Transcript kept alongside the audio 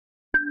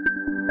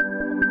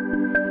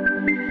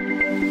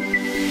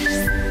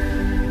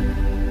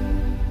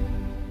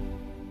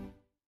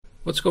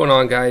What's going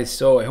on, guys?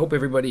 So I hope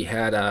everybody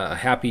had a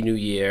happy new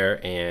year,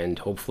 and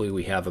hopefully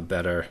we have a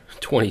better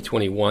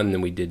 2021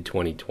 than we did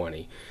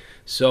 2020.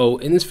 So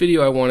in this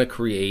video I want to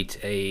create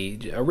a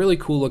really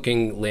cool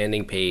looking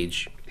landing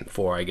page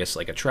for, I guess,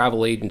 like a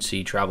travel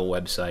agency, travel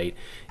website.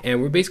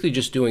 And we're basically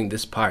just doing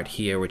this part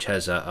here, which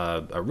has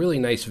a really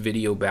nice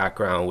video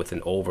background with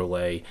an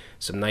overlay,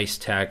 some nice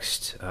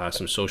text,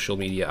 some social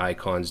media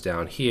icons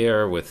down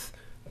here with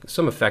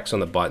some effects on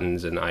the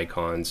buttons and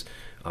icons.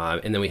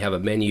 And then we have a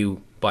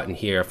menu button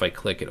here. If I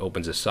click, it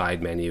opens a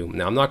side menu.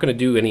 Now I'm not going to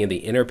do any of the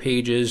inner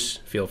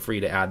pages. Feel free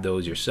to add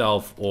those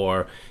yourself,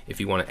 or if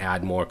you want to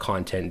add more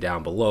content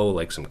down below,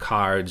 like some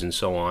cards and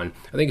so on.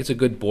 I think it's a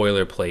good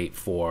boilerplate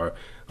for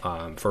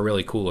a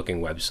really cool looking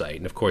website.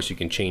 And of course you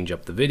can change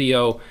up the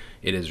video.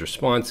 It is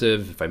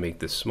responsive. If I make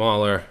this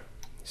smaller,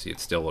 see, it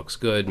still looks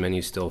good.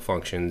 Menu still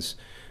functions.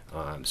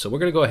 So we're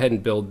going to go ahead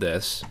and build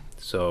this.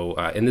 So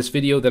in this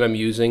video that I'm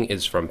using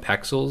is from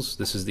Pexels.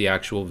 This is the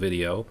actual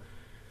video.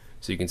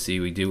 So you can see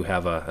we do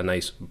have a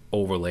nice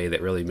overlay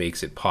that really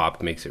makes it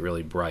pop, makes it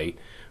really bright.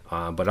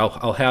 But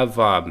I'll have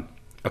a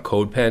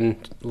CodePen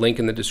link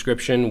in the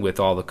description with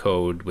all the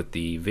code, with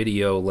the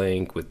video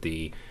link, with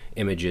the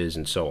images,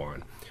 and so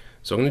on.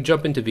 So I'm going to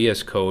jump into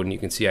VS Code, and you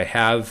can see I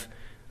have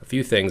a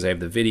few things. I have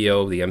the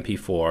video, the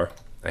MP4.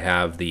 I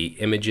have the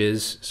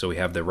images. So we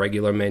have the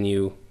regular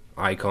menu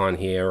icon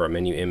here, or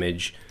menu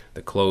image,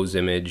 the close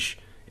image,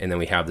 and then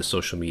we have the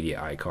social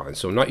media icon.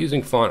 So I'm not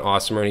using Font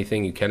Awesome or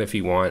anything. You can if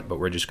you want, but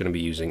we're just going to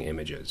be using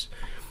images.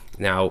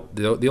 Now,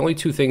 the only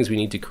two things we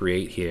need to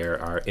create here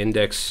are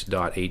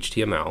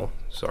index.html,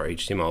 so our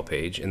HTML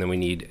page, and then we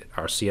need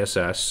our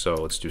CSS, so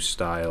let's do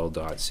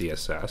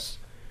style.css.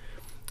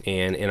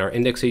 And in our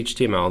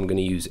index.html, I'm going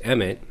to use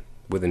Emmet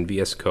within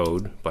VS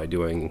Code by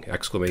doing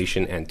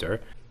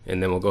 !enter.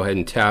 And then we'll go ahead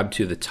and tab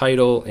to the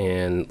title,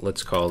 and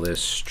let's call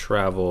this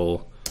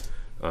travel,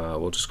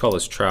 we'll just call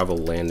this travel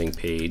landing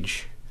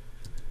page.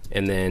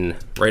 And then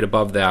right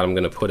above that, I'm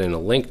going to put in a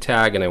link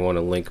tag, and I want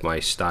to link my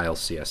style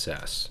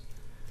CSS.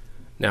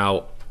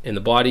 Now, in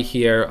the body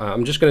here,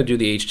 I'm just going to do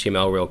the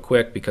HTML real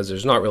quick because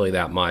there's not really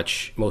that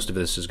much. Most of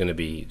this is going to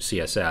be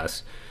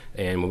CSS.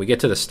 And when we get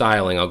to the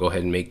styling, I'll go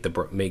ahead and make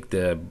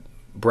the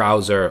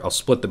browser, I'll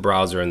split the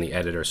browser and the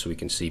editor so we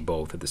can see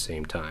both at the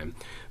same time.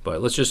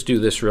 But let's just do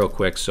this real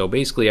quick. So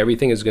basically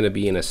everything is going to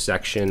be in a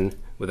section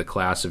with a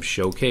class of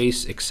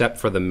showcase, except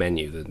for the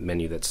menu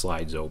that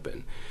slides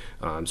open.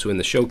 So in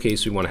the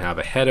showcase, we want to have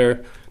a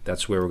header.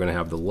 That's where we're going to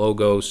have the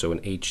logo. So in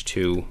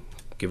H2,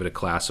 give it a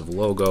class of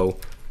logo.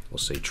 We'll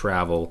say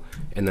travel,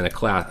 and then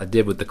a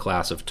div with the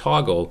class of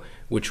toggle,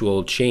 which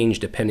will change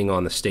depending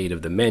on the state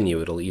of the menu.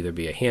 It'll either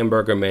be a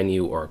hamburger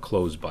menu or a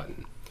close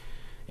button.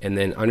 And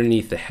then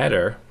underneath the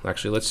header,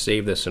 actually let's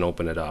save this and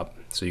open it up.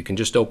 So you can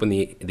just open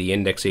the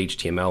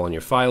index.html on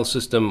your file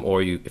system,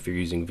 or if you're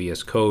using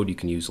VS Code, you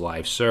can use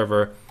live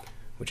server,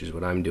 which is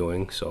what I'm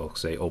doing. So I'll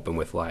say open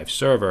with live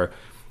server,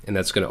 and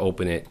that's going to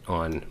open it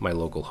on my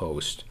local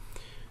host.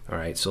 All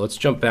right, so let's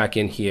jump back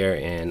in here,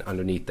 and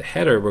underneath the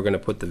header, we're going to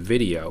put the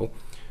video.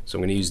 So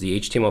I'm going to use the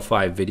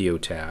HTML5 video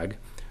tag.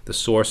 The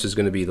source is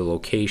going to be the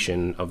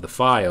location of the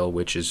file,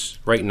 which is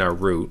right in our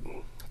root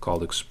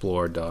called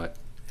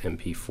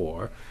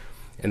explore.mp4.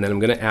 And then I'm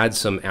going to add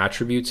some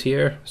attributes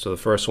here. So the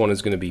first one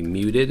is going to be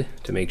muted,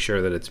 to make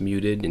sure that it's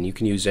muted, and you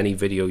can use any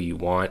video you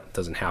want. It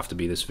doesn't have to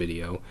be this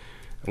video.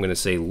 I'm going to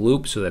say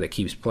loop so that it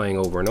keeps playing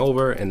over and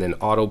over, and then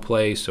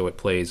autoplay so it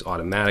plays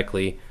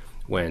automatically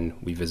when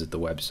we visit the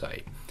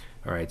website.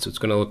 All right, so it's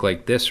going to look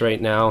like this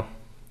right now.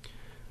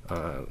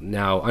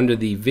 Now under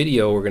the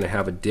video, we're going to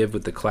have a div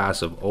with the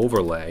class of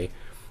overlay,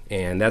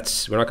 and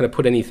we're not going to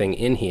put anything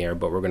in here,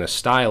 but we're going to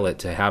style it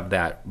to have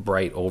that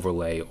bright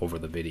overlay over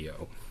the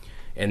video.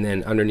 And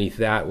then underneath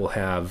that, we'll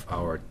have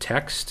our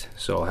text.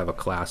 So I'll have a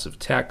class of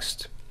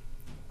text,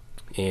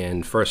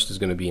 and first is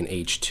going to be an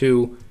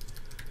H2.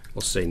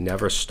 We'll say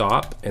never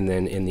stop, and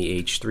then in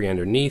the H3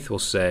 underneath, we'll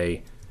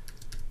say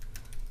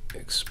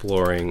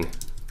exploring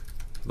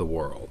the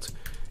world.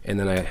 And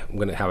then I'm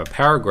going to have a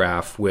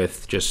paragraph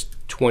with just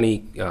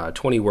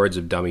 20 words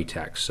of dummy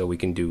text. So we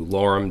can do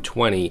lorem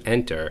 20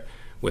 enter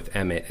with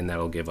Emmet, and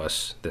that'll give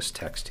us this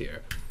text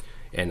here.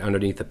 And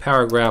underneath the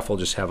paragraph, we'll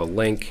just have a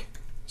link.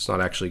 It's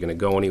not actually going to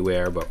go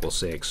anywhere, but we'll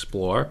say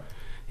explore,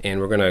 and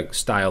we're going to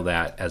style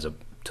that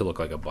to look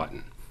like a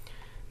button.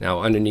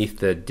 Now underneath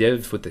the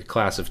div with the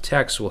class of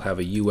text, we'll have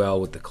a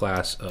UL with the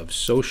class of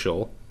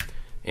social,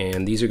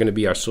 and these are going to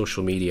be our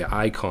social media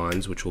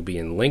icons, which will be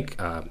in li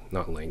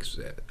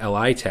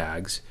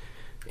tags,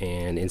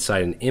 and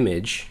inside an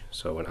image,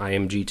 so an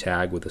img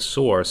tag with a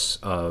source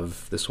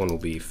of, this one will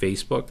be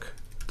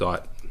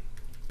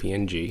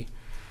facebook.png.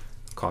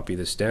 Copy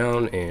this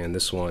down, and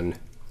this one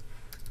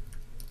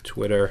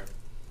Twitter,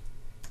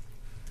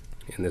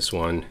 and this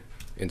one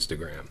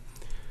Instagram.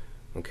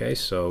 Okay,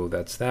 so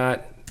that's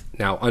that.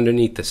 Now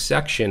underneath the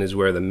section is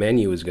where the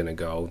menu is going to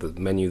go, the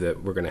menu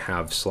that we're going to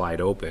have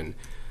slide open.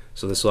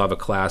 So this will have a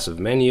class of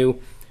menu,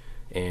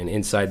 and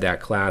inside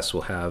that class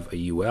we'll have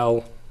a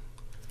UL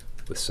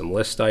with some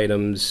list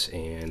items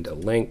and a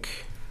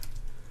link,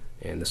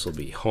 and this will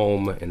be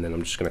home, and then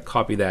I'm just going to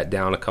copy that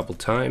down a couple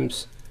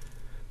times.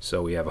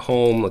 So we have a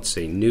home, let's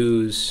say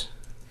news,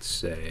 let's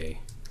say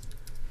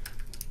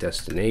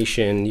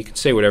destination. You can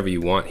say whatever you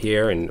want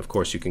here, and of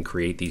course you can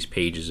create these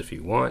pages if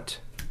you want.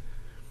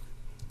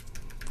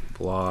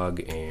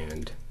 Blog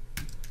and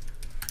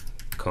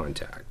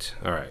contact.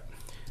 All right,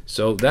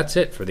 so that's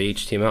it for the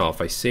HTML.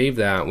 If I save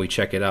that and we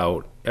check it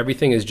out,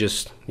 everything is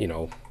just, you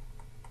know,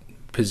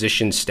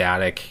 position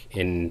static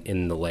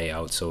in the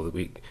layout. So that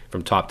we,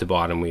 from top to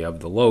bottom, we have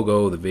the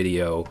logo, the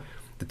video,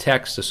 the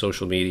text, the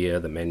social media,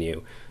 the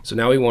menu. So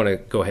now we want to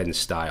go ahead and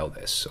style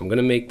this. So I'm going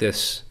to make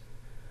this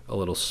a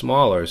little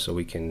smaller so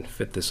we can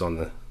fit this on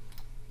the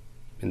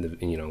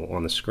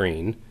on the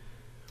screen,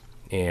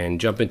 and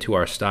jump into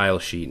our style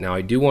sheet. Now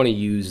I do want to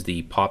use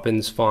the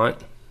Poppins font,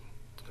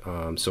 so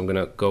I'm going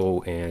to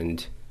go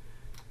and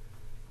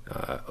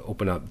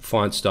open up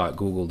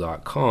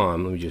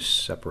fonts.google.com. Let me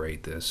just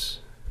separate this,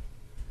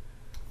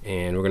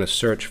 and we're going to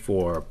search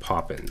for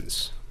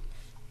Poppins.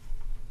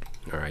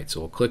 All right,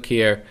 so we'll click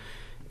here,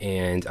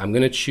 and I'm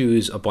going to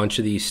choose a bunch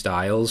of these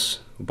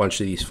styles, a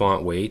bunch of these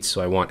font weights.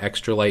 So I want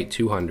extra light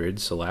 200,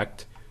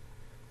 select,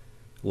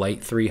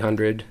 light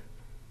 300,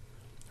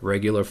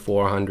 regular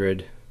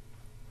 400,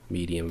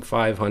 medium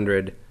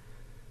 500,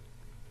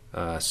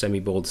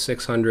 semi-bold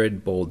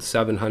 600, bold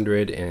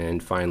 700,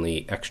 and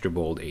finally extra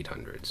bold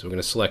 800. So we're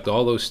going to select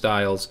all those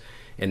styles,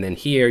 and then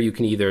here you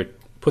can either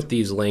put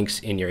these links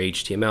in your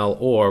HTML,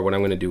 or what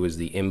I'm going to do is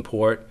the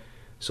import.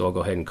 So I'll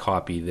go ahead and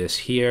copy this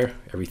here,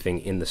 everything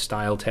in the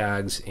style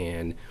tags,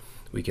 and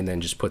we can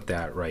then just put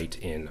that right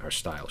in our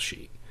style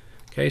sheet.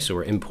 Okay, so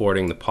we're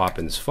importing the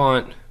Poppins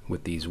font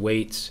with these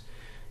weights,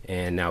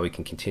 and now we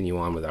can continue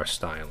on with our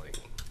styling.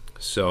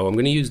 So I'm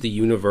going to use the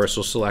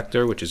universal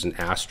selector, which is an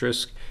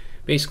asterisk,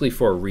 basically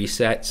for a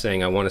reset,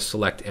 saying I want to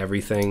select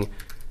everything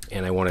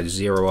and I want to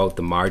zero out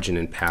the margin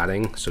and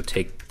padding. So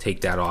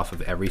take that off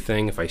of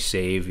everything. If I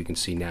save, you can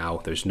see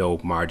now there's no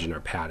margin or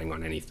padding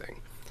on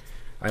anything.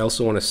 I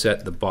also want to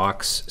set the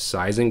box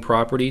sizing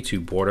property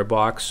to border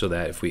box, so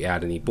that if we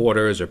add any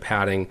borders or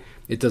padding,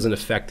 it doesn't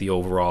affect the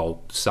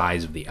overall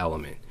size of the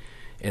element.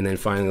 And then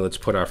finally, let's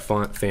put our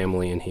font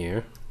family in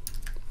here,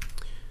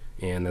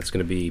 and that's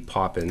going to be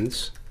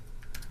Poppins,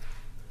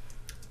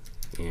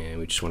 and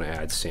we just want to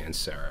add sans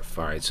serif.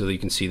 All right, so you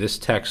can see this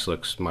text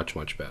looks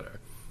much better.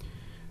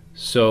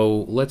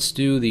 So let's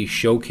do the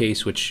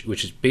showcase, which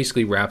is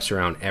basically wraps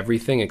around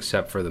everything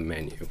except for the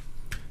menu.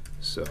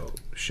 So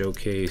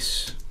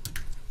showcase,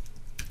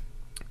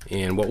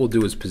 and what we'll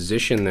do is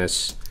position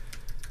this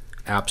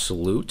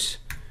absolute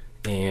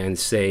and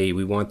say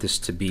we want this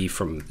to be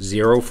from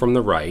 0 from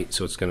the right,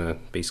 so it's going to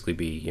basically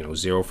be, you know,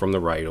 0 from the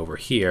right over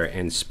here,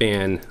 and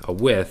span a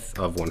width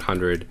of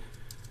 100%.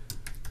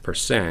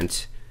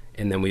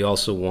 And then we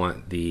also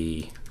want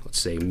the, let's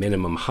say,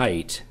 minimum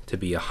height to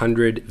be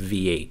 100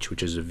 VH,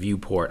 which is a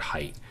viewport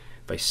height.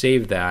 If I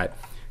save that,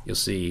 you'll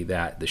see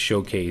that the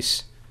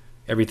showcase,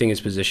 everything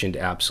is positioned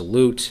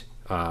absolute,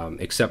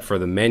 except for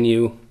the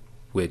menu,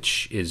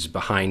 which is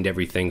behind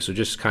everything. So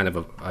just kind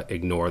of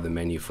ignore the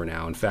menu for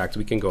now. In fact,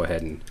 we can go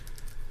ahead and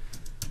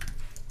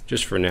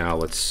just for now,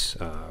 let's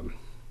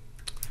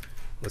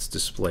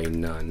display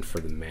none for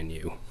the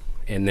menu.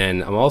 And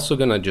then I'm also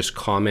going to just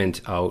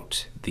comment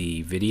out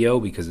the video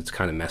because it's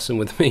kind of messing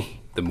with me,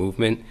 the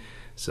movement.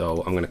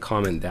 So I'm going to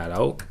comment that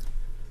out.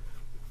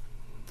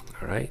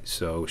 All right,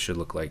 so it should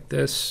look like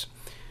this.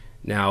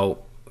 Now,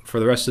 for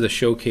the rest of the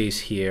showcase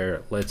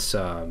here, let's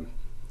add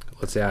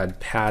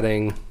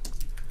padding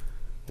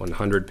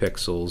 100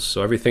 pixels.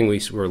 So everything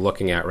we're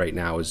looking at right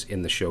now is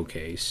in the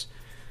showcase.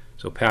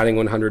 So padding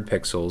 100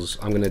 pixels.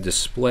 I'm going to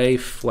display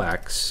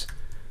flex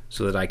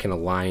so that I can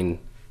align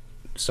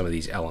some of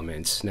these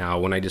elements. Now,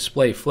 when I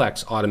display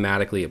flex,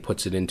 automatically it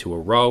puts it into a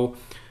row.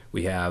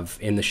 We have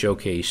in the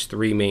showcase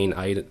three main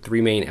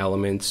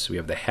elements. We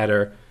have the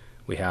header,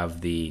 we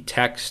have the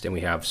text, and we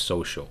have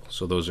social.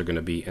 So those are going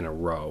to be in a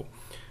row.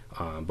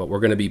 But we're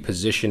going to be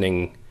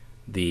positioning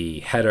the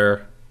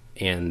header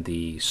and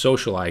the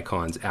social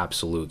icons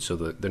absolute, so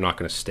that they're not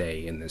going to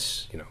stay in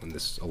this, in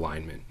this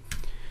alignment.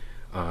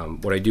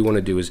 What I do want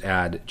to do is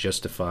add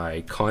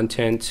justify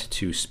content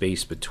to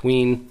space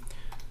between.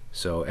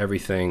 So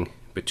everything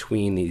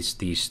between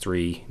these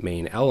three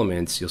main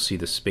elements, you'll see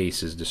the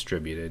space is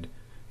distributed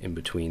in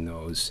between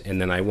those.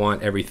 And then I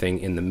want everything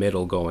in the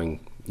middle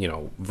going,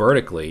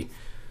 vertically.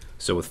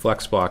 So with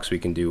Flexbox, we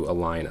can do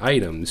align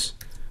items,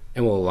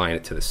 and we'll align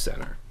it to the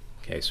center.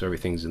 Okay, so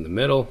everything's in the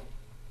middle.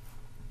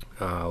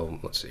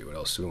 Let's see, what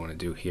else do we want to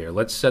do here?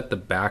 Let's set the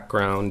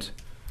background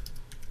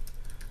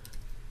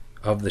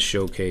of the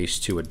showcase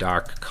to a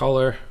dark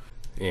color,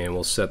 and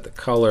we'll set the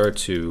color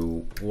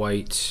to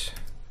white.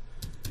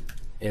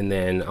 And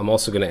then I'm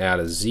also going to add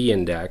a Z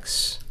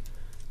index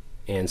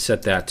and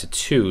set that to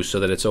 2 so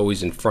that it's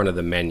always in front of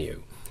the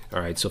menu. All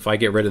right, so if I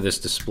get rid of this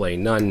display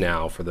none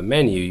now for the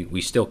menu, we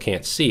still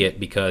can't see it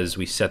because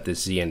we set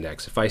this Z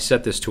index. If I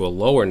set this to a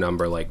lower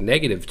number like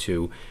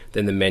 -2,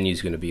 then the menu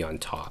is going to be on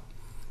top.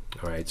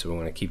 All right, so we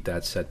want to keep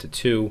that set to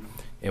 2,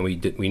 and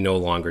we no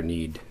longer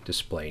need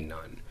display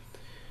none.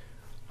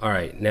 All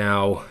right,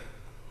 now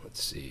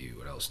let's see,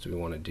 what else do we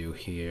want to do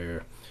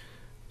here?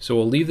 So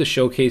we'll leave the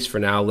showcase for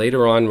now.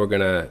 Later on, we're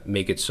going to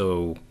make it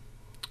so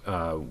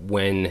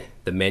when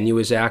the menu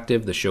is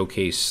active, the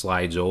showcase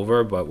slides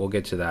over, but we'll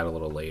get to that a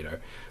little later.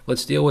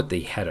 Let's deal with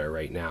the header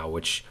right now,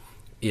 which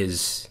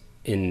is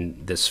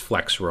in this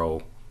flex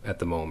row at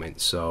the moment.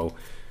 So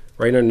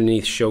right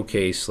underneath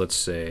showcase, let's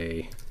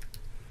say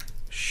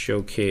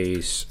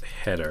showcase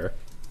header.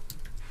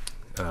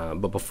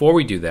 But before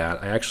we do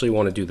that, I actually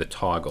want to do the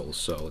toggles.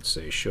 So let's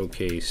say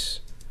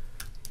showcase.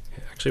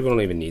 Actually, we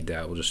don't even need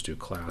that. We'll just do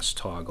class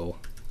toggle.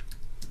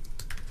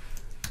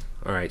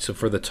 All right, so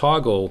for the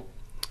toggle,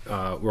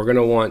 we're going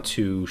to want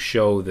to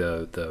show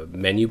the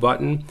menu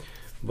button.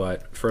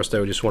 But first,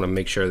 I just want to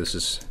make sure this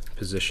is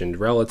positioned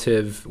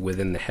relative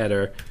within the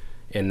header.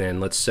 And then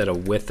let's set a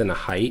width and a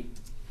height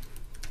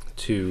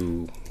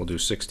to, we'll do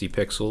 60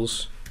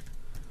 pixels,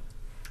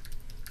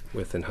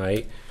 width and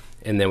height.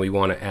 And then we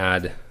want to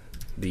add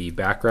the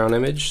background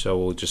image. So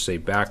we'll just say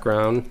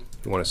background.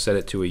 We want to set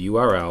it to a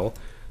URL.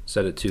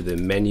 Set it to the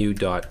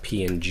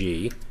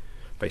menu.png. If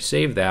I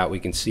save that, we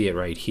can see it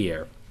right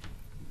here.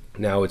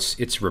 Now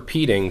it's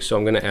repeating, so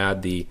I'm going to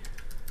add the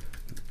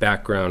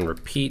background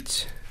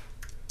repeat,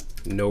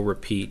 no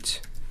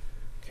repeat.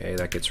 Okay,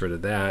 that gets rid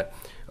of that.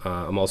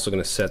 I'm also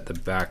going to set the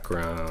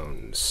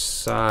background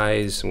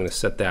size. I'm going to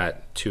set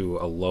that to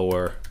a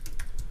lower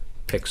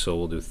pixel.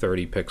 We'll do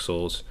 30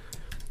 pixels.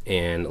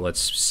 And let's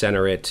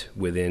center it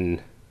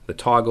within the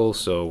toggle.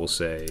 So we'll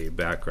say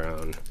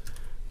background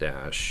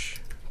dash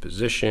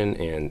position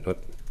and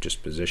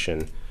just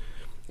position,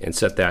 and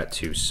set that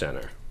to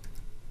center.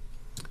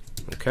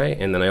 Okay,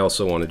 and then I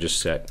also want to just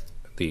set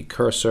the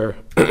cursor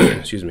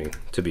excuse me,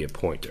 to be a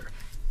pointer.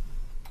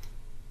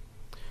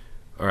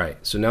 All right,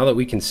 so now that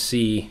we can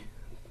see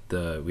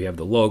we have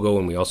the logo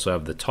and we also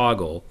have the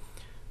toggle,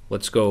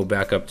 let's go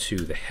back up to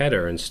the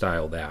header and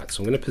style that.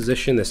 So I'm going to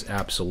position this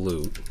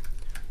absolute,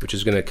 which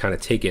is going to kind of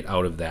take it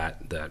out of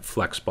that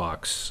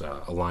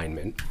flexbox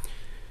alignment,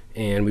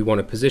 and we want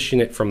to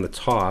position it from the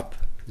top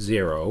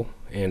 0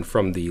 and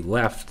from the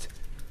left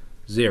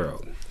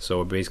 0. So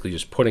we're basically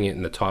just putting it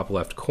in the top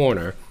left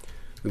corner.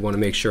 We want to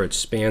make sure it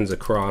spans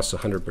across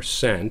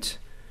 100%,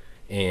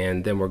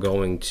 and then we're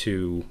going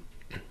to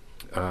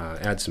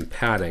add some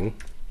padding.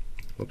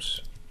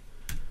 Whoops.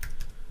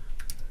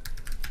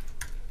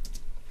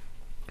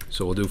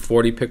 So we'll do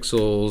 40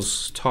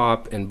 pixels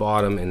top and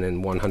bottom, and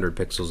then 100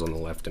 pixels on the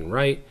left and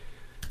right.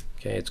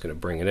 Okay, it's going to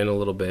bring it in a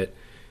little bit.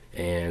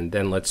 And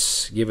then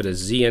let's give it a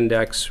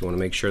z-index. We want to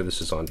make sure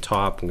this is on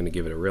top. I'm going to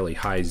give it a really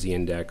high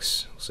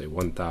z-index, we'll say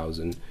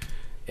 1000.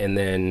 And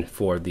then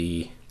for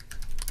the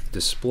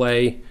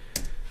display,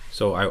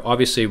 so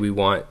obviously we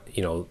want,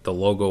 the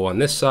logo on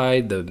this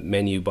side, the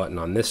menu button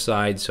on this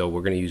side, so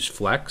we're going to use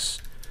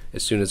flex.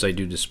 As soon as I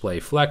do display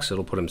flex,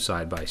 it'll put them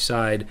side by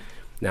side.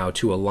 Now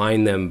to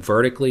align them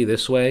vertically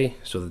this way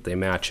so that they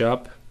match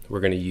up,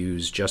 we're going to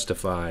use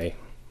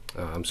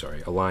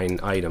align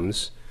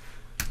items.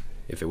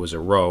 If it was a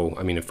row,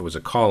 if it was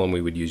a column,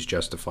 we would use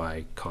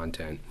justify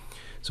content.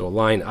 So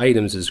align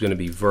items is going to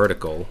be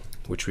vertical,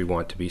 which we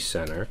want to be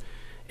center,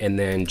 and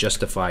then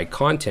justify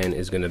content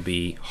is going to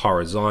be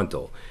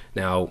horizontal.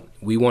 Now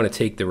we want to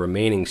take the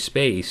remaining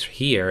space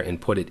here and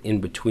put it in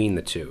between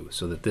the two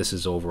so that this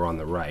is over on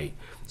the right.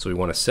 So we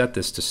want to set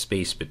this to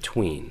space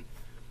between,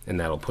 and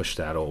that'll push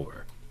that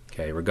over.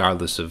 Okay,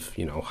 regardless of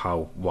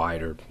how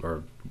wide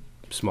or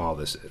small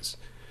this is.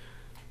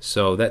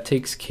 So that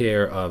takes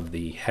care of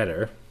the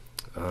header.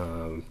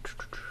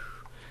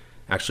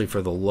 Actually,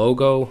 for the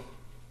logo,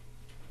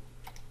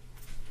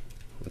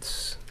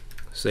 let's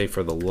say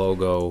for the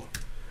logo,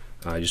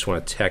 I just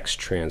want a text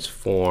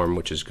transform,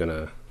 which is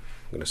I'm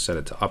gonna set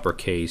it to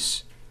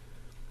uppercase,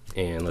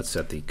 and let's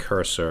set the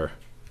cursor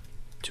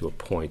to a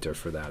pointer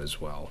for that as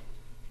well.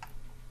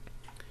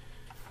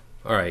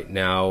 All right,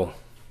 now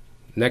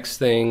next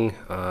thing,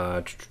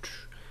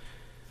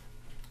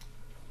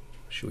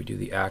 should we do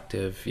the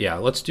active? Yeah,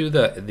 let's do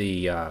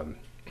the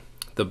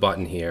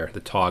button here, the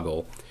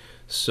toggle.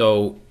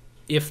 So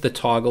if the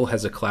toggle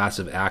has a class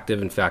of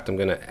active, in fact, I'm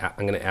gonna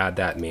add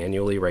that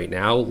manually right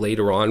now.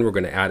 Later on, we're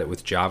gonna add it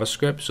with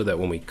JavaScript so that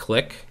when we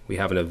click, we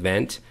have an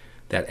event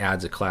that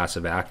adds a class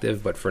of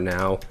active. But for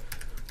now,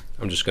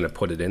 I'm just gonna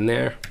put it in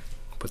there,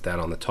 put that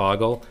on the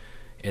toggle,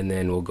 and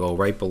then we'll go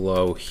right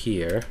below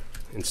here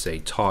and say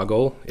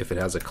toggle if it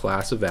has a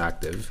class of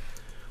active.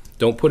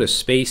 Don't put a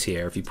space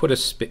here. If you put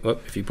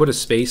a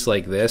space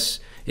like this,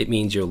 it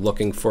means you're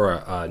looking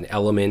for an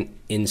element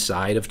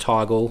inside of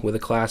toggle with a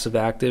class of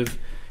active.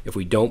 If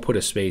we don't put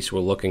a space, we're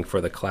looking for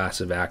the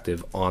class of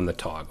active on the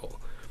toggle.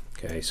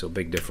 Okay, so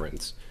big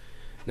difference.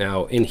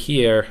 Now in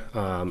here,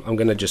 I'm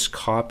going to just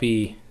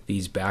copy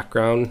these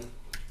background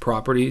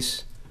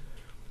properties,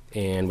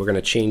 and we're going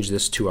to change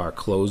this to our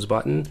close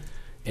button,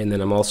 and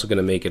then I'm also going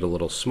to make it a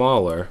little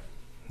smaller,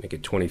 make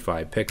it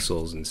 25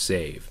 pixels, and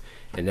save.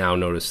 And now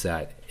notice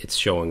that it's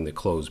showing the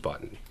close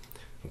button.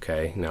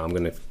 Okay, now I'm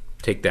going to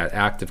take that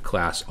active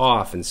class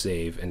off and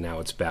save, and now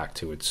it's back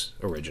to its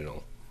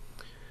original.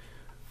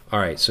 All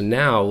right, so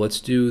now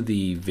let's do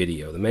the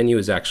video. The menu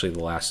is actually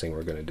the last thing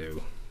we're going to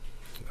do.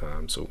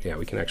 So yeah,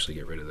 we can actually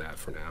get rid of that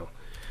for now.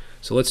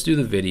 So let's do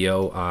the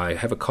video. I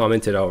have it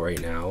commented out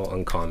right now. I'll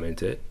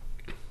uncomment it.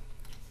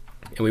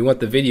 And we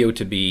want the video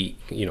to be,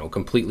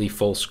 completely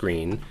full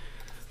screen.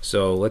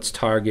 So let's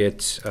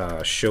target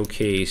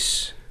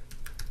showcase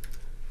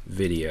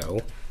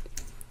video.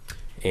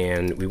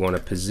 And we want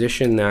to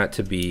position that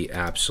to be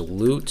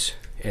absolute.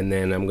 And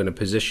then I'm going to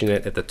position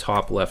it at the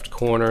top left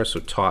corner, so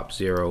top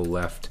 0,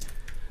 left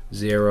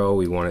 0.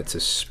 We want it to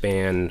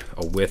span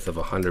a width of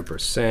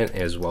 100%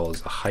 as well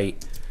as a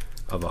height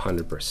of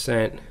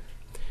 100%.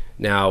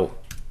 Now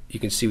you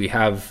can see we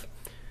have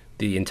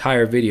the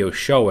entire video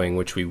showing,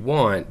 which we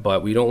want,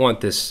 but we don't want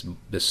this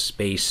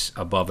space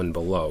above and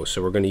below.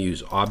 So we're going to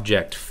use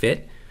object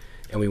fit,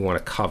 and we want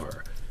to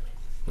cover.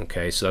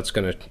 Okay, so that's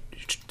going to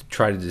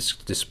try to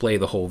display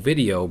the whole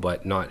video,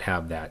 but not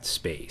have that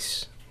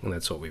space. And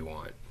that's what we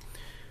want.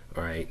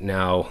 All right,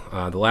 now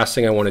the last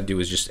thing I want to do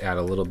is just add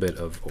a little bit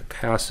of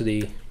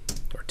opacity,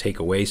 or take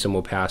away some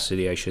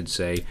opacity, I should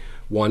say.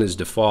 1 is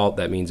default.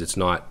 That means it's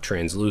not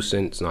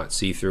translucent, it's not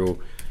see-through.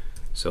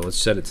 So let's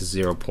set it to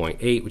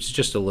 0.8, which is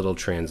just a little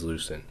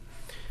translucent.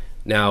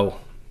 Now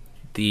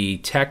the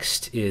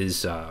text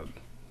is,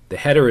 the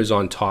header is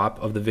on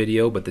top of the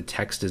video, but the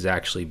text is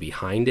actually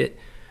behind it.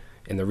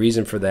 And the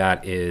reason for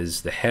that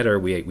is the header,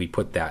 we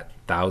put that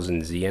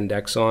 1000 Z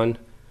index on.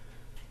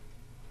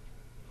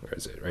 Where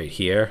is it? Right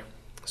here.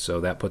 So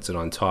that puts it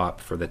on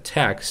top. For the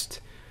text,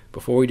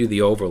 before we do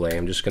the overlay,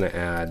 I'm just going to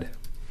add,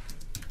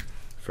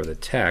 for the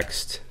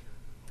text,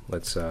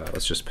 let's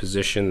just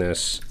position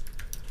this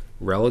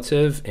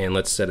relative, and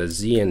let's set a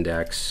Z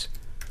index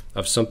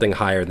of something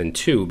higher than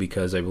 2,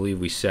 because I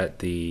believe we set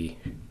the,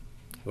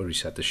 what did we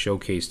set? The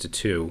showcase to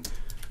 2.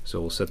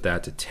 So we'll set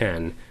that to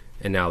 10,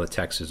 and now the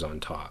text is on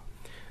top.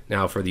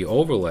 Now for the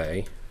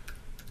overlay,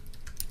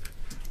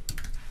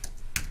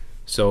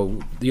 so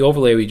the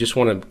overlay, we just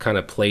want to kind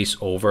of place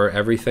over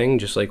everything,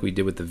 just like we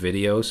did with the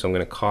video. So I'm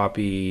going to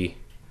copy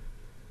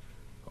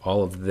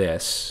all of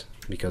this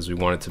because we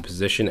want it to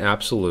position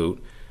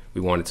absolute. We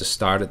want it to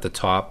start at the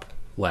top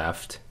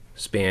left,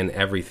 span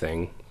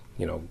everything,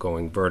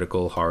 going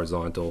vertical,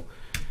 horizontal,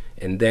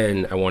 and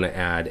then I want to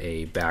add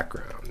a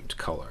background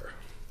color.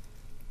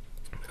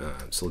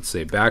 So let's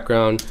say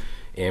background,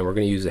 and we're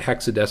going to use a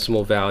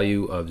hexadecimal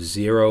value of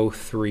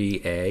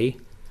 03A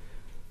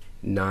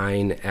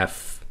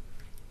 9F4,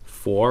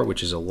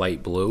 which is a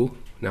light blue.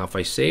 Now if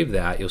I save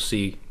that, you'll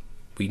see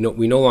we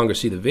no longer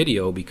see the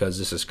video because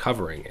this is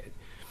covering it.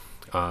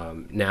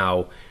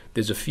 Now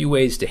there's a few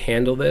ways to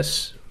handle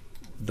this.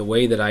 The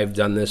way that I've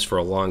done this for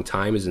a long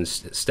time is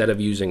instead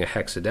of using a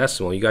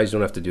hexadecimal, you guys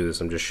don't have to do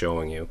this, I'm just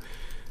showing you.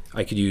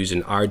 I could use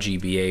an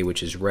RGBA,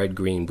 which is red,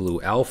 green,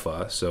 blue,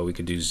 alpha. So we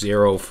could do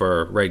 0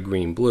 for red,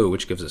 green, blue,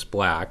 which gives us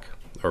black,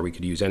 or we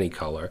could use any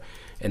color.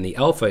 And the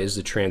alpha is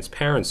the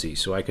transparency.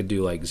 So I could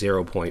do like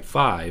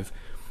 0.5,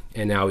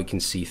 and now we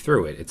can see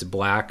through it. It's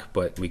black,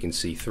 but we can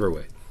see through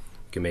it.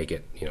 We can make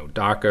it,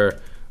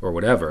 darker or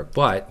whatever.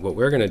 But what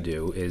we're going to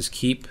do is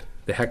keep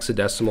the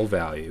hexadecimal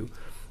value,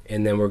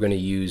 and then we're going to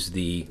use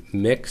the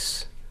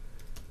mix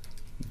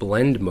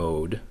blend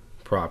mode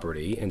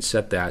property and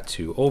set that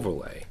to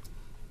overlay.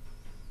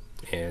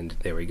 And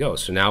there we go.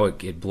 So now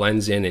it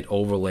blends in, it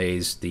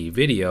overlays the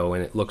video,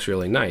 and it looks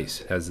really nice.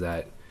 It has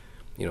that,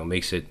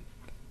 makes it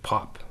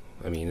pop.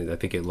 I mean, I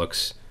think it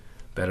looks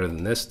better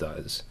than this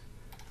does.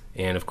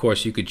 And of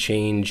course, you could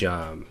change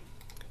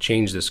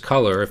this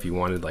color if you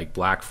wanted, like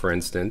black, for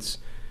instance.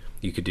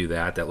 You could do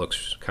that. That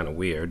looks kind of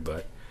weird,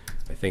 but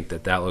I think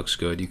that looks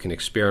good. You can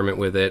experiment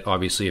with it.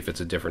 Obviously, if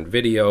it's a different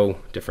video,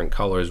 different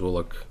colors will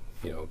look,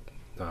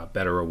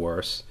 better or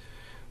worse.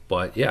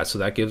 But yeah, so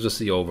that gives us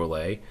the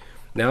overlay.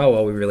 Now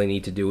all we really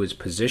need to do is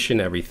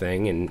position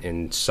everything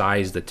and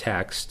size the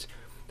text.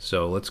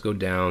 So let's go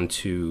down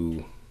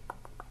to,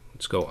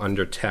 let's go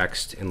under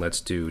text, and let's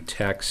do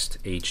text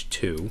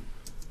H2.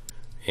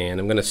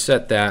 And I'm going to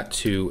set that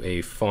to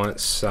a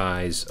font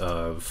size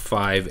of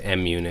 5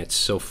 M units.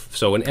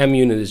 So an M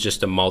unit is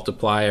just a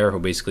multiplier, or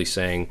basically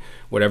saying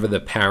whatever the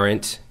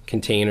parent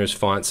container's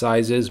font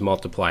size is,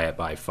 multiply it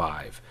by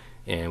 5.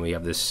 And we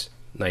have this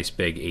nice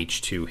big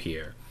H2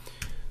 here.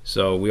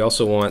 So we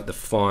also want the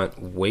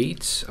font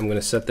weight. I'm going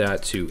to set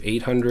that to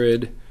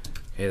 800.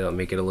 Okay, that'll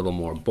make it a little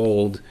more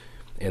bold.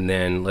 And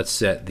then let's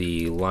set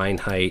the line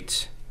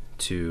height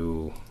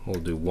to,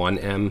 we'll do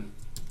 1M.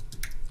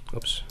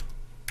 Oops.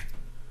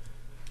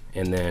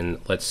 And then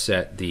let's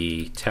set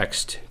the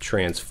text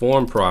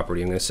transform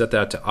property. I'm going to set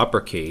that to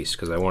uppercase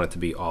because I want it to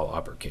be all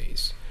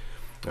uppercase.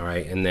 All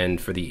right, and then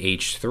for the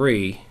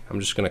H3, I'm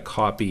just going to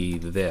copy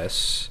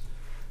this.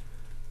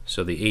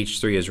 So the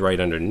H3 is right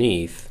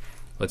underneath.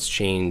 Let's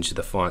change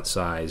the font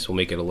size. We'll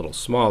make it a little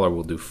smaller.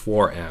 We'll do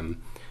 4M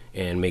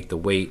and make the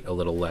weight a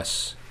little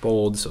less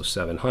bold, so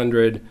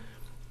 700.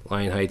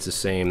 Line height's the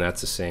same, that's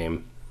the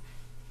same.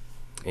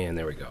 And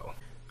there we go.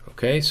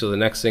 Okay, so the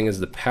next thing is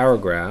the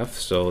paragraph.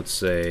 So let's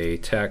say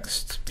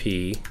text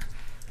P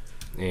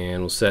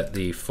and we'll set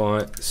the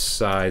font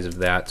size of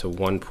that to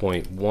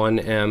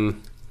 1.1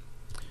 em,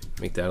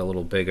 make that a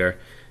little bigger,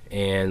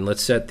 and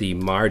let's set the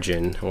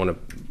margin. I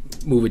want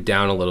to move it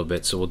down a little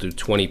bit, so we'll do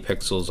 20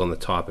 pixels on the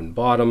top and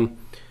bottom.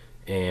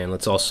 And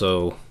let's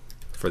also,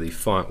 for the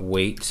font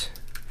weight,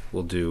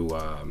 we'll do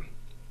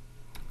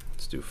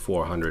let's do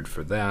 400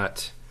 for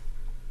that.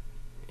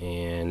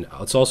 And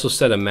let's also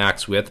set a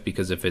max width,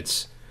 because if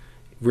it's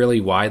really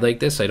wide like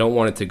this, I don't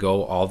want it to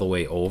go all the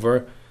way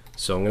over.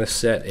 So I'm going to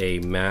set a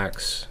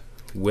max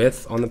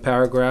width on the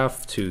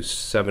paragraph to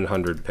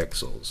 700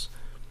 pixels.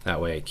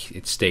 That way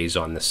it stays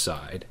on this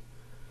side.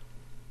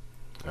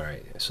 All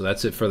right, so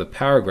that's it for the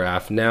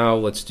paragraph. Now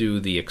let's do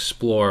the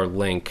explore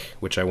link,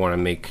 which I want to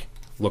make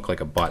look like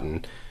a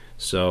button.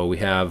 So we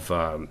have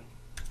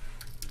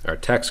our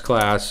text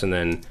class and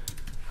then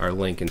our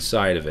link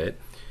inside of it.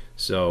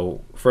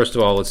 So first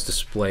of all, let's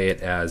display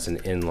it as an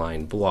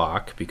inline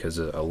block, because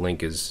a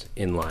link is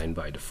inline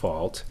by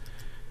default.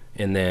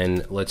 And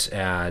then let's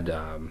add,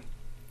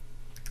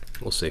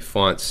 we'll say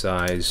font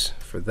size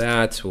for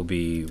that will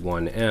be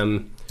 1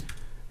 em,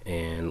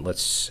 and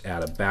let's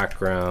add a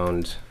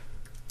background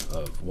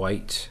of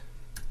white.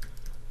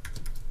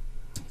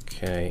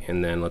 Okay,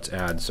 and then let's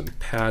add some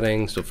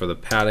padding. So for the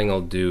padding,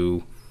 I'll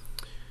do,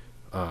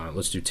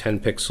 let's do 10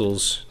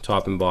 pixels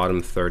top and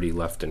bottom, 30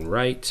 left and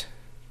right.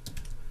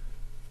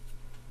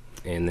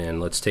 And then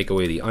let's take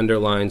away the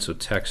underline, so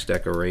text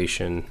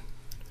decoration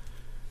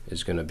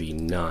is going to be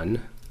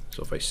none.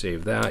 So if I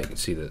save that, you can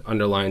see the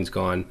underline's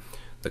gone.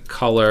 The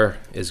color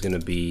is going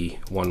to be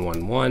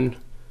 111.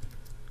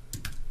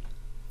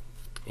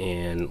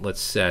 And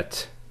let's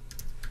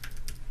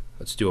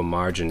do a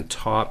margin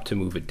top to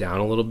move it down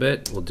a little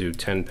bit. We'll do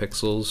 10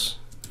 pixels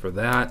for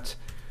that.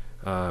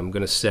 I'm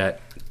going to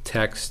set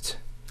text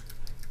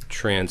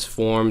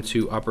transform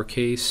to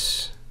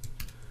uppercase.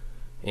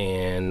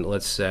 And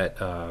let's set,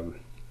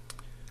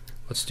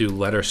 let's do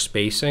letter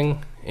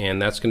spacing,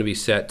 and that's going to be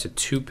set to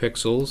 2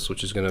 pixels,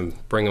 which is going to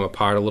bring them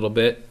apart a little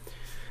bit.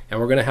 And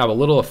we're going to have a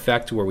little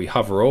effect where we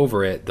hover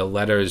over it, the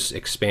letters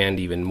expand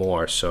even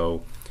more.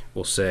 So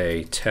we'll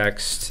say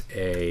text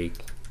a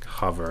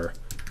hover,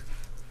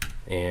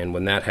 and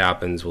when that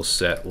happens, we'll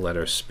set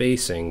letter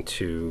spacing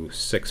to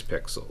 6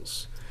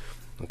 pixels.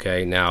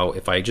 Okay, now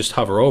if I just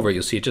hover over it,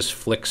 you'll see it just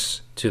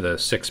flicks to the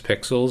 6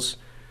 pixels.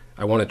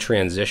 I want a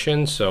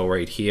transition, so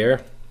right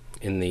here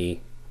in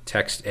the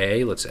text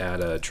A, let's add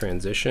a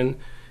transition,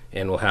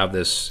 and we'll have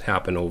this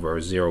happen over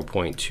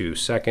 0.2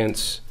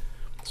 seconds,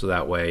 so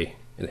that way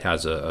it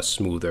has a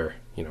smoother,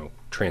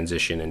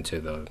 transition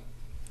into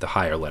the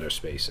higher letter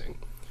spacing.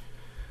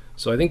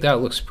 So I think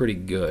that looks pretty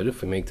good.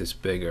 If we make this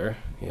bigger,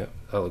 yeah,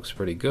 that looks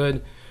pretty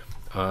good.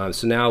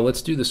 So now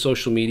let's do the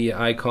social media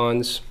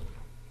icons,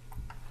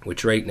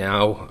 which right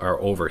now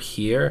are over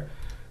here.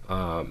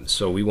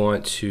 So we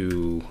want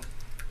to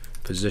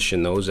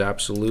position those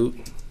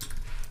absolute.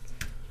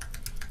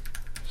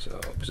 So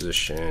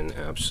position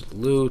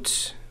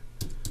absolute.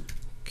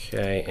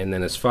 Okay, and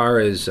then as far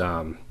as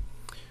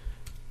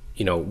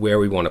where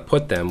we want to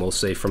put them, we'll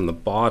say from the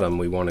bottom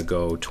we want to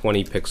go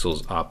 20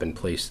 pixels up and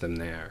place them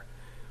there.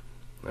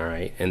 All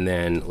right, and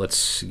then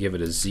let's give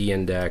it a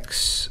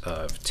z-index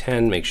of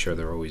 10. Make sure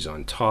they're always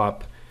on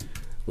top.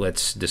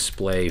 Let's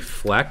display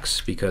flex,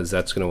 because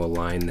that's going to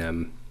align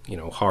them,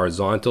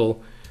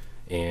 horizontal.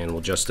 And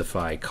we'll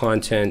justify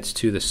content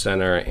to the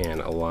center and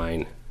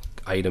align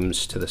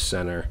items to the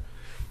center.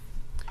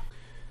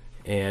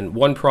 And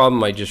one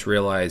problem I just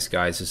realized,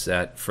 guys, is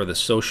that for the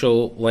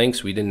social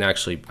links, I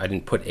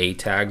didn't put A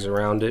tags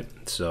around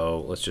it.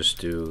 So let's just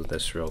do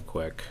this real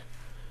quick.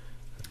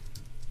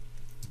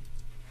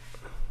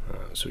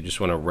 So we just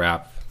want to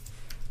wrap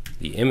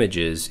the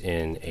images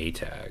in A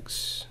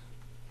tags.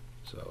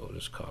 So we'll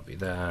just copy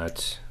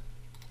that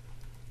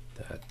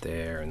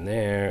there,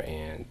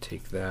 and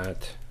take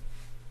that.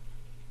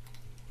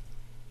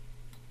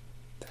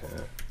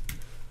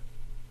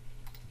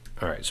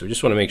 All right, so we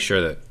just want to make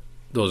sure that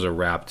those are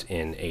wrapped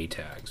in A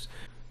tags.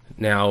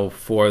 Now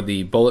for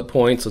the bullet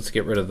points, let's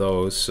get rid of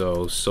those.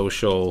 So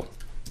social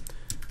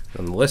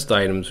on the list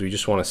items, we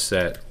just want to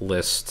set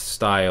list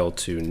style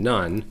to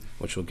none,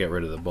 which will get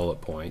rid of the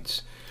bullet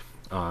points.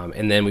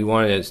 And then we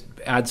want to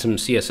add some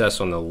CSS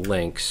on the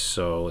links.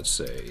 So let's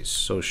say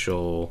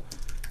social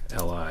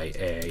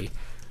LIA.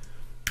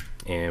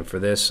 And for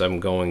this, I'm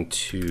going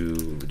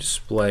to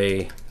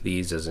display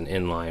these as an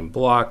inline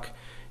block.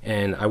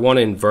 And I want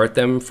to invert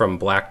them from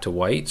black to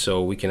white,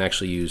 so we can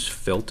actually use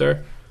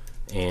filter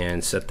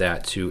and set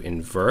that to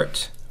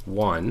invert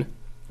 1.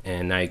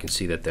 And now you can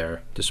see that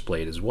they're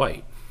displayed as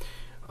white.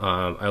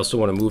 I also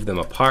want to move them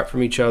apart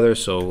from each other,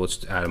 so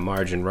let's add a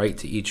margin right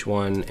to each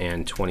one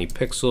and 20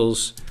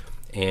 pixels.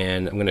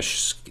 And I'm going to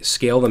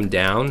scale them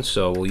down,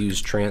 so we'll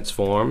use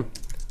transform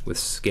with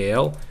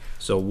scale.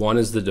 So 1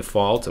 is the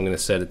default. I'm going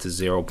to set it to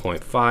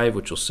 0.5,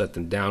 which will set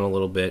them down a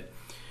little bit.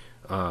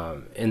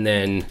 And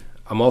then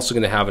I'm also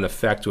going to have an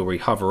effect where we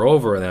hover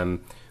over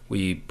them,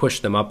 we push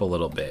them up a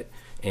little bit.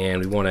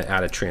 And we want to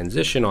add a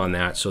transition on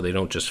that so they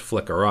don't just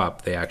flicker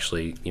up, they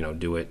actually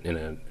do it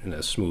in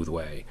a smooth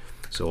way.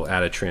 So we'll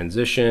add a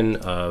transition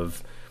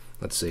of,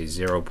 let's say,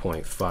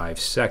 0.5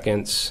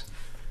 seconds,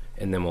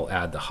 and then we'll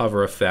add the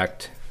hover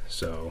effect.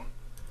 So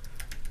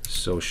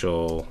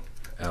social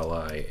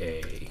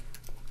LIA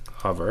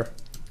hover.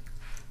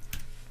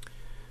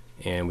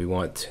 And we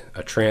want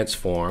a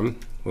transform.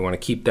 We want to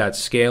keep that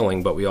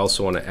scaling, but we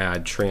also want to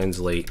add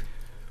translate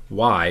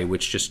Y,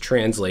 which just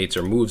translates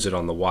or moves it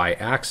on the Y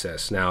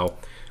axis. Now,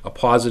 a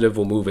positive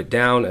will move it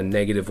down, a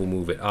negative will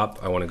move it up.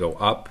 I want to go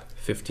up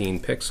 15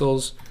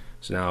 pixels.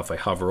 So now if I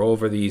hover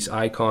over these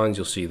icons,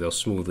 you'll see they'll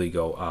smoothly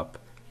go up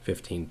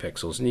 15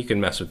 pixels. And you can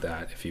mess with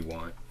that if you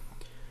want.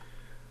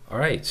 All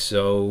right,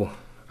 so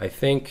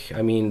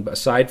I mean,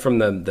 aside from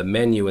the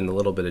menu and the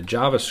little bit of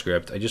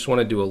JavaScript, I just want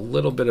to do a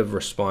little bit of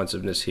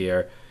responsiveness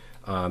here,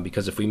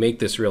 because if we make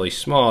this really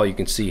small, you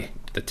can see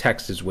the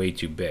text is way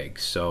too big.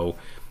 So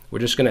we're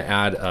just going to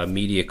add a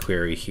media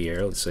query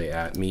here. Let's say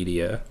at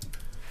media.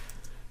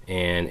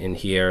 And in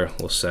here,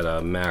 we'll set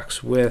a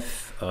max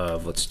width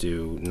of, let's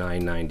do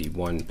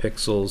 991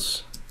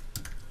 pixels.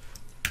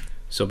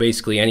 So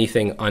basically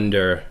anything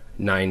under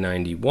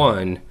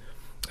 991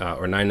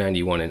 or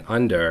 991 and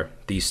under,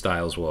 these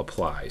styles will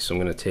apply. So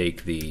I'm going to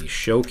take the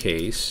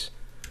showcase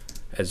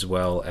as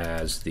well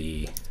as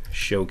the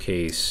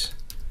showcase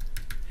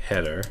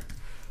header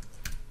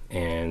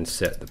and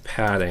set the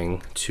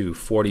padding to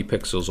 40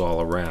 pixels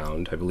all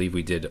around. I believe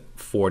we did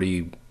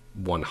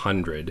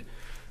 4100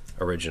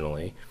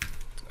 originally.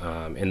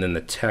 And then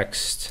the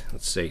text,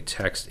 let's say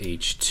text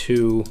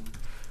H2,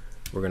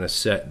 we're going to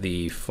set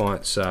the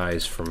font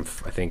size from,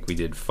 I think we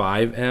did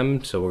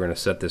 5M, so we're going to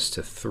set this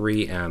to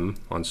 3M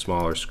on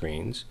smaller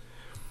screens.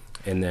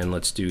 And then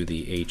let's do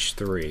the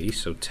H3,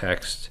 so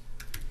text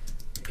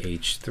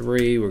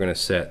H3, we're going to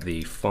set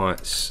the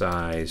font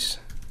size,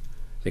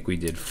 I think we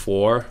did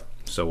 4,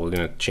 so we're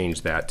going to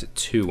change that to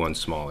 2 on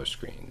smaller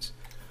screens.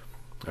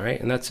 All right,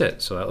 and that's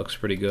it. So that looks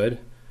pretty good.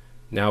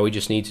 Now we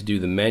just need to do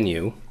the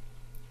menu.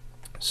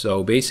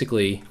 So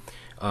basically,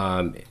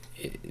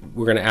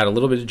 we're going to add a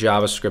little bit of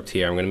JavaScript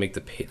here. I'm going to make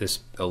this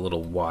a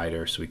little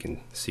wider so we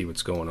can see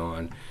what's going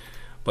on.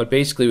 But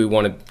basically, we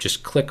want to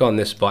just click on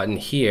this button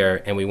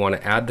here, and we want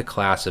to add the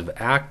class of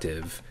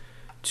active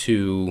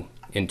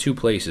in two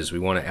places. We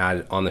want to add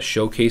it on the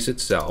showcase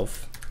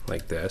itself,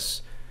 like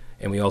this,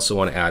 and we also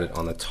want to add it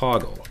on the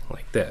toggle,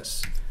 like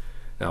this.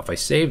 Now, if I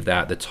save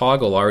that, the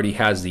toggle already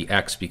has the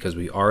X because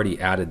we already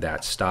added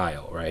that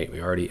style, right?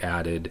 We already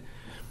added,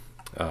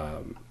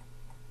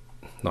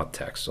 not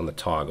text, on the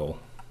toggle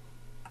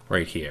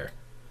right here.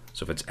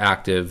 So if it's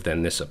active,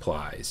 then this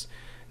applies.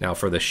 Now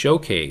for the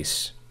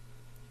showcase,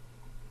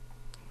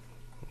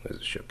 where's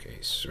the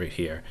showcase? Right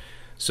here.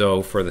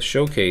 So for the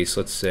showcase,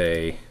 let's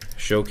say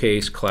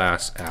showcase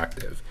class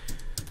active.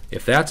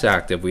 If that's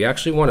active, we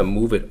actually want to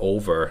move it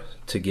over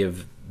to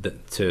give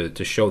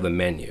to show the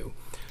menu.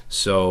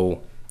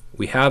 So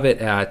we have it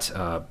at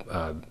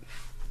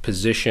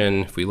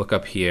position. If we look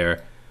up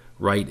here,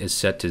 right is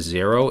set to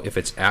 0. If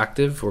it's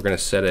active, we're going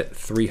to set it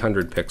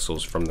 300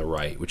 pixels from the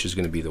right, which is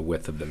going to be the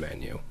width of the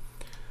menu.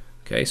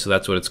 Okay, so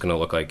that's what it's going to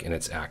look like in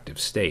its active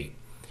state.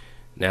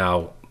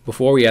 Now,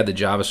 before we add the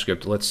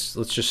JavaScript, let's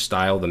just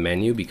style the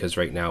menu because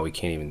right now we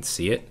can't even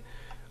see it.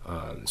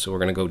 So we're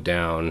going to go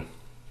down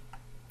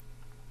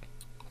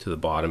to the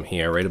bottom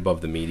here, right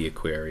above the media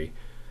query,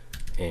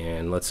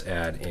 and let's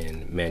add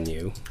in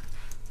menu.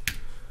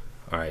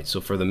 All right,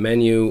 so for the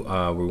menu,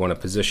 we want to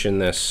position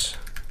this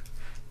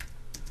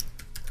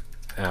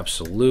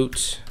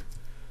absolute,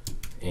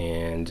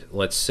 and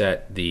let's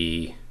set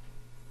the,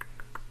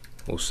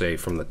 we'll say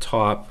from the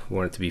top, we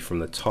want it to be from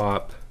the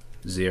top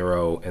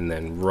 0 and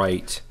then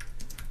right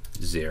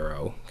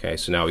 0. Okay,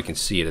 so now we can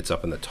see it, it's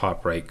up in the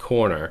top right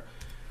corner,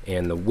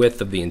 and the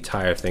width of the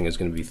entire thing is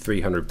going to be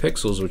 300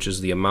 pixels, which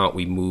is the amount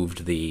we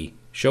moved the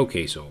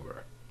showcase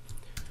over.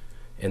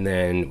 And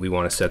then we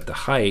want to set the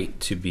height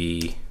to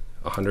be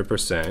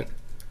 100%.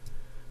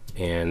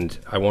 And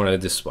I want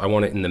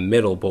it in the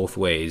middle both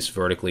ways,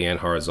 vertically and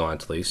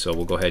horizontally. So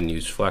we'll go ahead and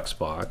use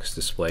Flexbox,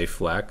 display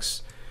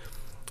flex,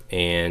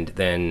 and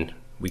then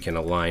we can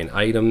align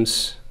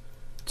items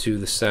to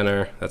the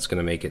center. That's going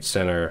to make it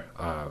center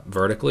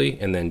vertically,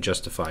 and then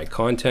justify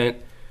content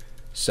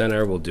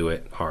center, we'll do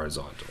it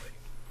horizontally.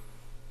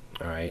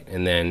 All right,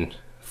 and then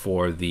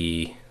for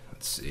the,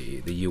 let's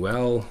see, the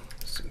UL,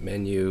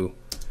 menu,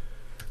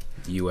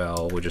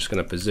 UL, we're just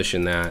going to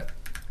position that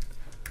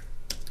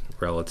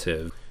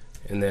relative.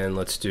 And then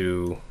let's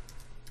do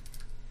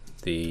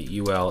the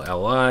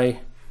ULLI.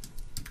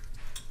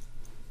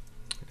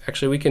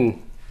 Actually, we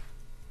can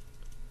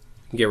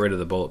get rid of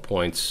the bullet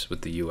points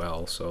with the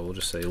UL. So we'll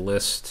just say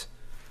list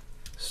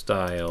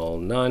style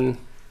none.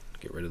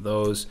 Get rid of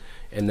those.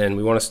 And then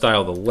we want to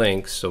style the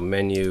links. So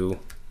menu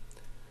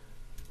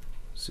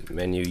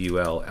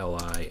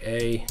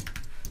ULLIA,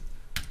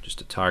 just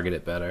to target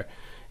it better.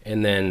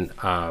 And then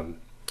I'm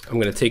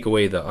going to take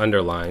away the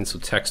underline. So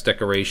text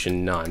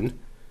decoration none.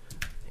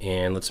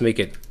 And let's make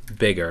it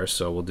bigger,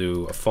 so we'll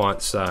do a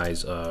font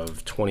size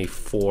of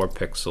 24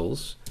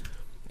 pixels,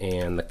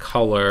 and the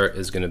color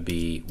is going to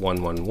be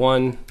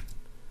 111,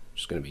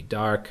 just going to be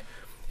dark,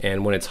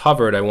 And when it's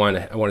hovered, I want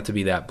it to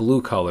be that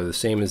blue color, the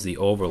same as the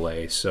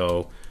overlay.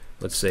 So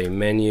let's say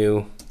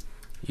menu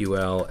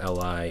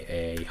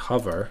ULLIA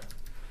hover,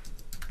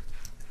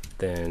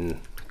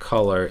 then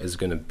color is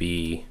going to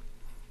be,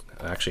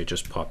 actually it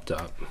just popped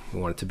up.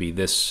 We want it to be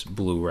this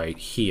blue right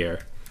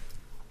here,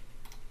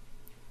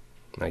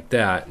 like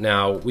that.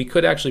 Now we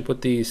could actually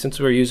put these, since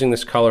we're using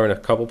this color in a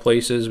couple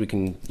places, we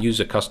can use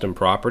a custom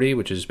property,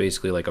 which is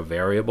basically like a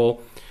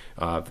variable.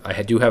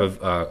 I do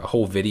have a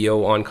whole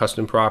video on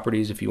custom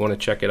properties if you want to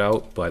check it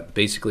out, but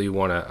basically we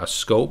want a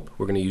scope.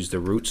 We're going to use the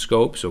root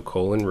scope, so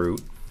 :root.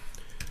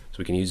 So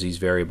we can use these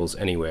variables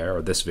anywhere,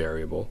 or this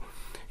variable.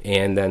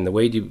 And then the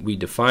way we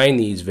define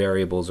these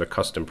variables or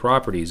custom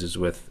properties is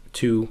with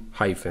 2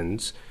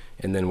 hyphens,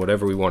 and then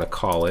whatever we want to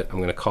call it, I'm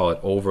going to call it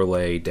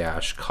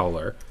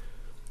overlay-color,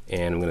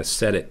 and I'm going to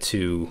set it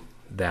to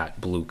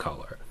that blue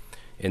color.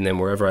 And then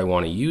wherever I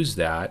want to use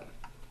that,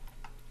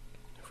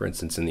 for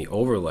instance in the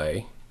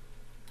overlay,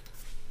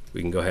 we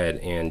can go ahead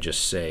and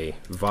just say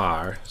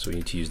var. So we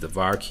need to use the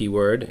var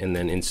keyword, and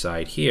then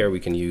inside here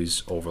we can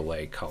use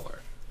overlay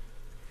color.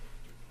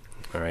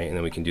 All right, and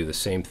then we can do the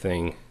same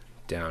thing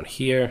down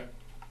here.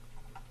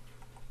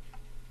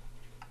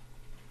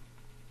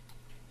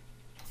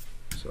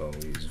 So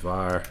we use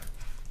var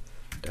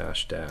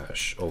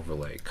 --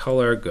 overlay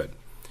color. Good.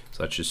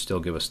 So that should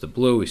still give us the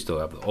blue. We still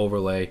have the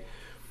overlay.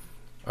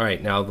 All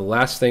right, now the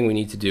last thing we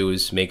need to do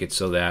is make it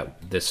so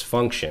that this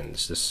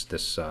functions,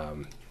 this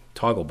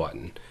toggle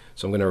button.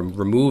 So I'm going to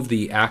remove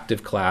the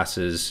active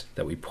classes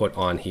that we put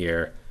on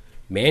here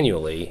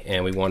manually,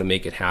 and we want to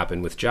make it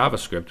happen with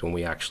JavaScript when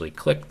we actually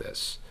click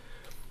this.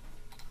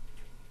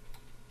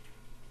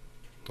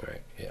 All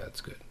right, yeah,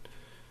 that's good.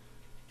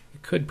 You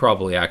could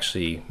probably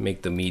actually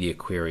make the media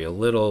query a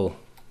little,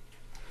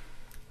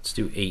 let's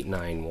do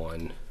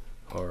 891,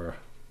 or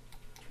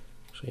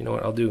so you know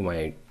what, I'll do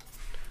my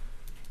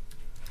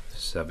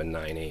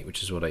 798,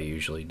 which is what I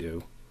usually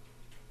do.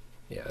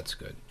 Yeah, that's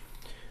good.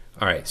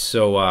 All right,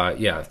 so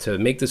yeah, to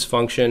make this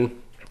function,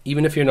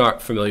 even if you're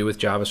not familiar with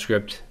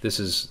JavaScript,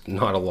 this is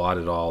not a lot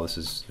at all. This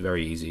is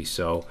very easy.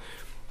 So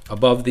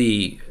above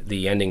the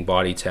ending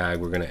body tag,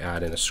 we're going to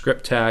add in a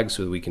script tag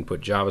so that we can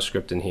put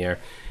JavaScript in here.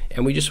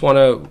 And we just want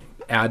to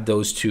add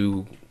those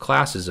 2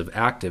 classes of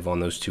active on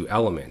those 2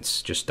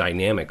 elements just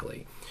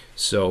dynamically.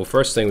 So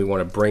first thing, we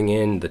want to bring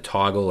in the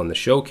toggle and the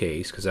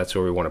showcase, because that's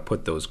where we want to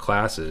put those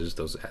classes,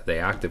 the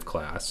active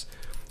class.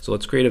 So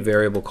let's create a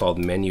variable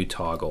called menu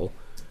toggle,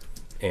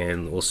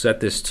 and we'll set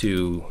this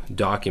to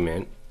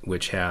document,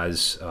 which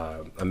has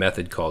a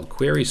method called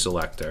query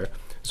selector,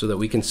 so that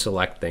we can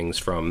select things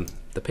from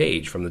the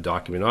page, from the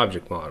document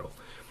object model.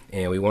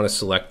 And we want to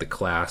select the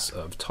class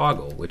of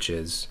toggle, which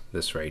is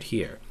this right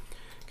here.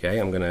 Okay,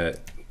 I'm going to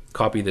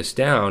copy this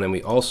down, and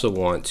we also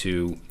want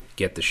to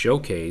get the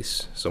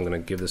showcase. So I'm going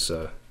to give this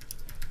a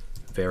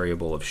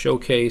variable of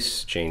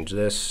showcase, change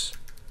this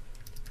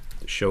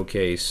to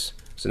showcase.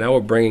 So now we're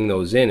bringing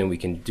those in, and we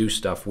can do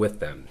stuff with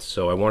them.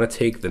 So I want to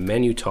take the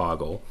menu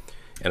toggle,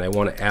 and I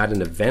want to add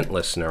an event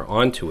listener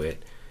onto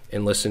it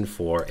and listen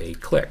for a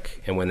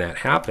click. And when that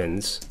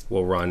happens,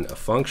 we'll run a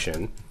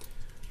function.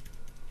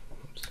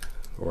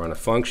 We'll run a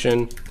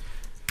function.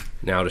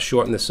 Now to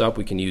shorten this up,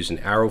 we can use an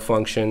arrow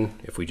function.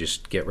 If we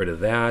just get rid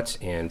of that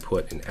and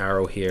put an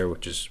arrow here,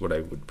 which is what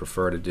I would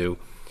prefer to do.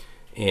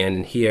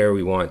 And here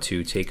we want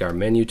to take our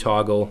menu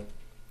toggle,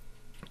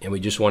 and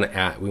we just want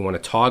to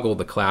toggle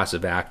the class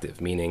of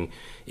active, meaning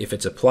if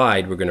it's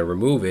applied, we're going to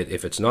remove it.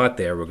 If it's not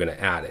there, we're going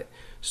to add it.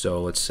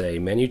 So let's say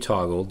menu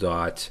toggle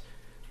dot,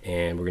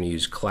 and we're going to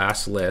use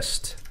class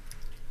list.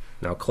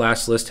 Now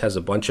class list has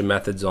a bunch of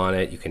methods on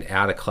it. You can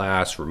add a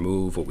class,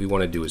 remove. What we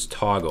want to do is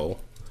toggle,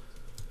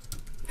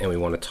 and we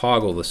want to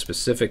toggle the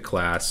specific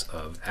class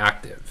of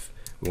active.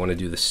 We want to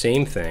do the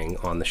same thing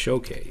on the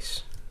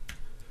showcase,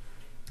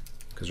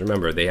 because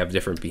remember, they have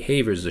different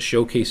behaviors. The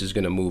showcase is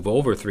going to move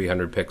over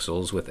 300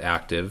 pixels with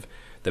active.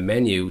 The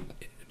menu,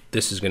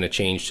 this is going to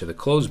change to the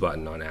close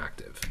button on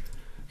active.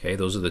 Okay,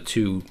 those are the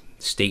 2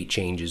 state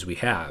changes we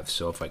have.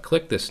 So if I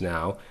click this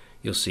now,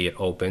 you'll see it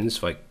opens.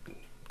 If I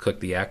click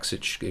the X,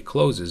 it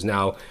closes.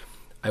 Now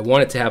I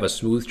want it to have a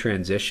smooth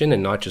transition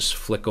and not just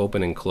flick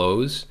open and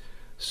close.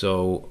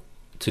 So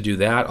to do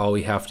that, all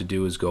we have to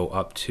do is go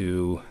up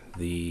to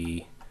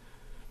the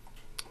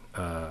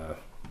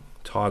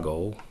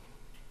toggle,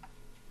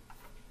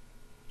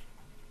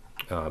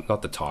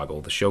 not the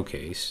toggle, the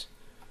showcase.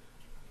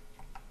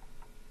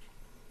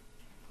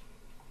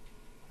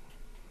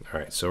 All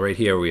right, so right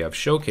here we have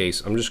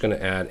showcase. I'm just going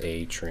to add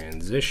a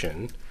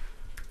transition,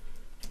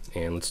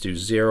 and let's do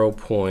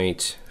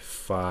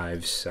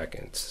 0.5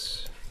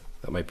 seconds.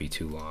 That might be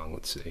too long.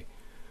 Let's see.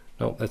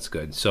 No, that's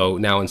good. So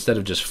now instead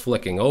of just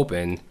flicking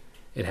open,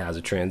 it has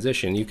a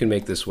transition. You can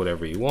make this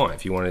whatever you want.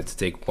 If you want it to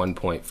take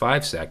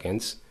 1.5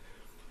 seconds,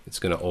 it's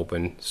going to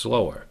open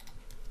slower.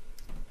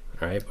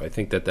 All right, but I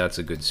think that that's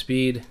a good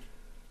speed.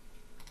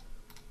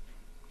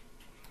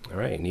 All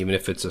right, and even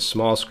if it's a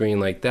small screen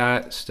like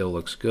that, it still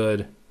looks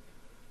good.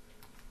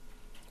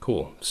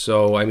 Cool.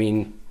 So, I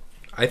mean,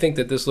 I think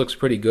that this looks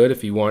pretty good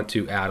if you want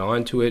to add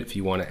on to it, if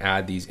you want to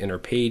add these inner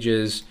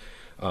pages.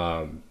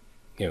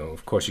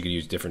 Of course you could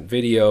use different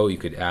video, you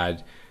could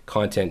add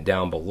content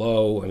down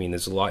below. I mean,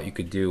 there's a lot you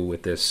could do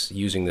with this,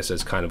 using this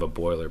as kind of a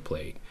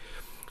boilerplate.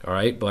 All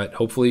right, but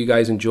hopefully you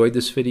guys enjoyed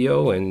this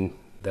video, and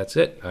that's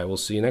it. I will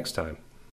see you next time.